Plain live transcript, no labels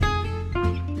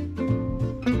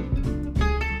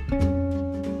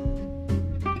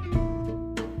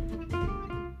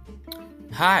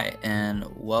Hi, and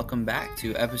welcome back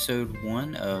to episode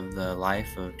 1 of the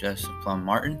life of Joseph Plumb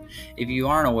Martin. If you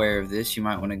aren't aware of this, you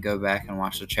might want to go back and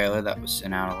watch the trailer that was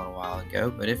sent out a little while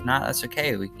ago, but if not, that's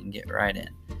okay. We can get right in.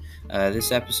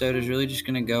 This episode is really just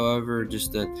going to go over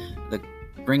just the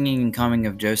bringing and coming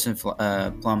of Joseph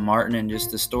Plumb Martin and just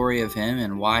the story of him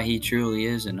and why he truly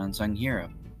is an unsung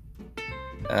hero.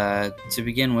 To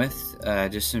begin with,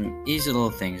 just some easy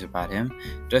little things about him.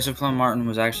 Joseph Plumb Martin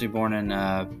was actually born in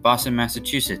Boston,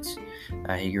 Massachusetts.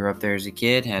 He grew up there as a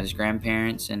kid, had his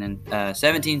grandparents, and in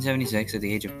 1776, at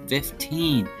the age of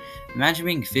 15, imagine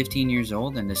being 15 years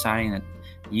old and deciding that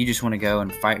you just want to go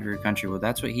and fight for your country. Well,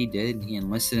 that's what he did. He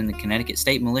enlisted in the Connecticut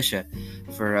State Militia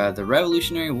for the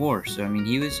Revolutionary War. So, I mean,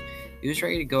 he was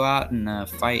ready to go out and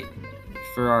fight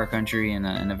for our country in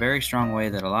a very strong way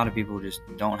that a lot of people just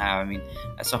don't have. I mean,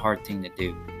 that's a hard thing to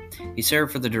do. He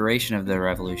served for the duration of the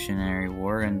Revolutionary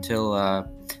War until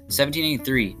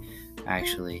 1783,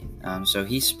 actually. So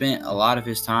he spent a lot of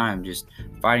his time just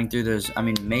fighting through those,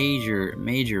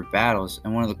 major battles.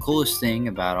 And one of the coolest thing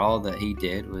about all that he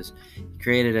did was he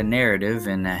created a narrative,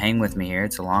 and hang with me here,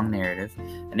 it's a long narrative,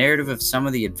 a narrative of some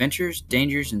of the adventures,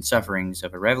 dangers, and sufferings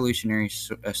of a revolutionary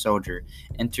soldier,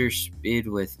 interspersed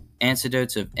with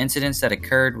anecdotes of incidents that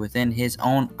occurred within his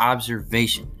own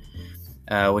observation,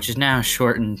 which is now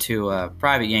shortened to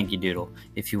Private Yankee Doodle,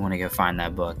 if you want to go find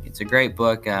that book. It's a great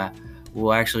book.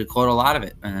 We'll actually quote a lot of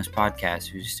it in this podcast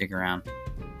if you stick around.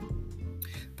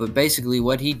 But basically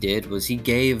what he did was he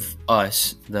gave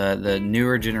us, the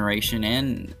newer generation,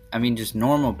 and just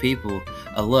normal people,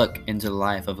 a look into the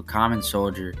life of a common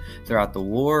soldier throughout the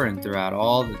war and throughout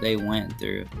all that they went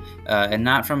through. And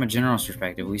not from a general's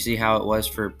perspective. We see how it was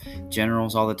for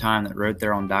generals all the time that wrote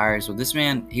their own diaries. Well, this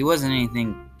man, he wasn't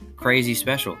anything crazy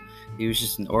special. He was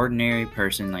just an ordinary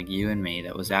person like you and me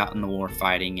that was out in the war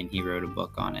fighting, and he wrote a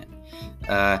book on it.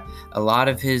 A lot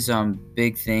of his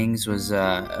big things was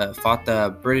fought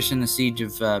the British in the siege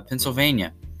of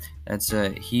Pennsylvania. That's a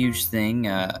huge thing.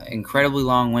 Incredibly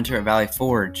long winter at Valley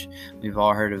Forge. We've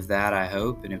all heard of that, I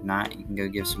hope, and if not, you can go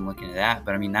give some look into that.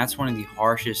 But that's one of the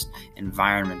harshest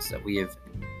environments that we have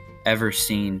ever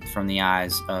seen from the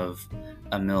eyes of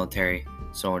a military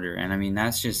soldier. And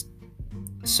that's just,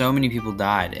 so many people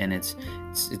died, and it's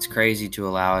crazy to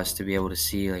allow us to be able to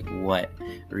see like what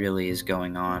really is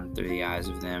going on through the eyes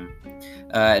of them.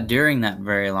 During that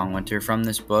very long winter, from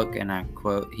this book, and I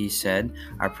quote, he said,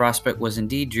 "Our prospect was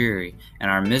indeed dreary,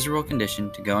 and our miserable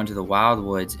condition to go into the wild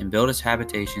woods and build us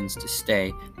habitations to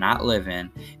stay, not live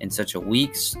in such a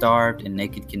weak, starved, and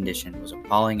naked condition was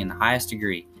appalling in the highest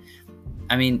degree."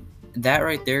 That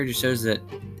right there just shows that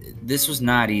this was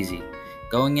not easy.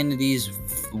 Going into these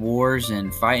wars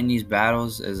and fighting these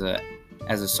battles as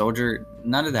a soldier,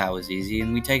 none of that was easy,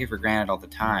 and we take it for granted all the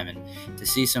time. And to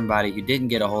see somebody who didn't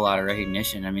get a whole lot of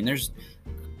recognition, there's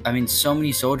so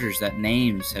many soldiers that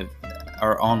names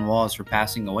are on walls for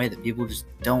passing away that people just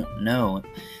don't know.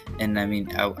 And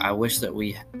I wish that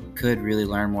we could really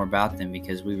learn more about them,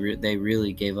 because they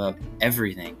really gave up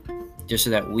everything just so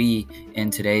that we in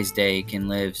today's day can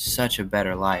live such a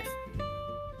better life.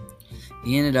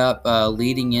 He ended up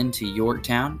leading into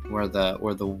Yorktown, where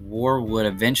the war would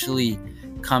eventually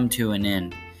come to an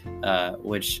end.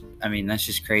 Which that's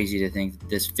just crazy to think that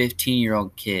this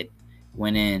 15-year-old kid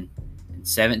went in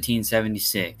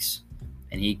 1776,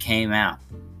 and he came out.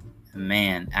 And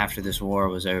man, after this war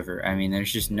was over,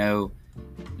 there's just no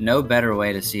better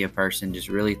way to see a person just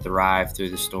really thrive through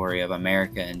the story of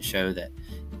America and show that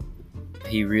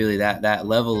he really, that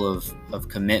level of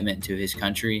commitment to his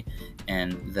country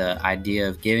and the idea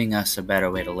of giving us a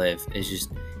better way to live is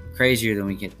just crazier than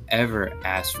we could ever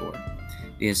ask for.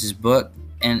 Because his book,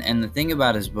 and the thing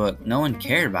about his book, no one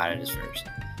cared about it at first.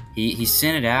 He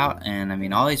sent it out,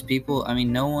 and all these people,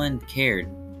 no one cared.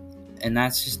 And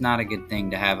that's just not a good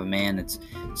thing, to have a man that's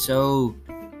so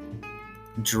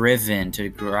driven to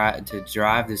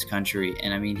drive this country.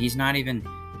 And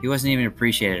he wasn't even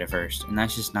appreciated at first, and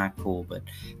that's just not cool. But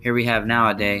here we have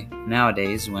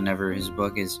nowadays, whenever his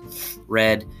book is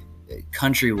read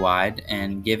countrywide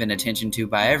and given attention to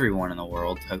by everyone in the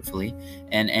world, hopefully,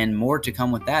 and more to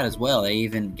come with that as well. They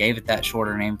even gave it that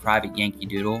shorter name, Private Yankee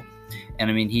Doodle.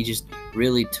 And he just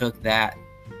really took that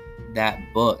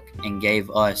book and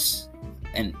gave us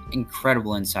an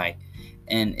incredible insight.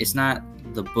 And it's not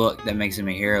the book that makes him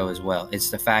a hero as well.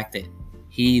 It's the fact that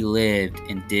he lived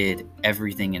and did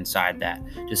everything inside that,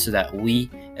 just so that we,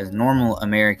 as normal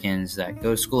Americans that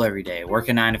go to school every day, work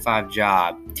a 9-to-5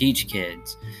 job, teach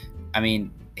kids,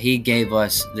 he gave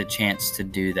us the chance to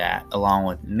do that, along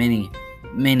with many,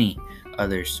 many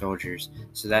other soldiers.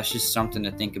 So that's just something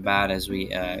to think about as we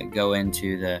go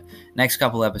into the next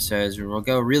couple episodes, where we'll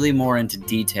go really more into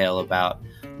detail about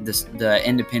the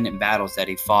independent battles that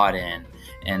he fought in,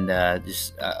 and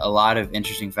just a lot of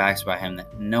interesting facts about him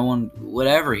that no one would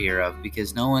ever hear of,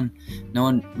 because no one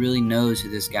really knows who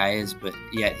this guy is, but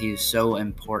yet he was so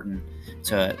important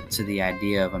to the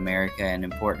idea of America and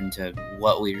important to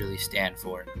what we really stand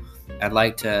for. I'd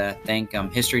like to thank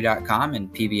History.com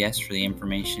and PBS for the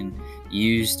information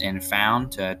used and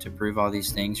found to prove all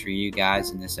these things for you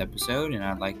guys in this episode, and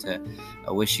I'd like to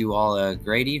wish you all a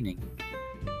great evening.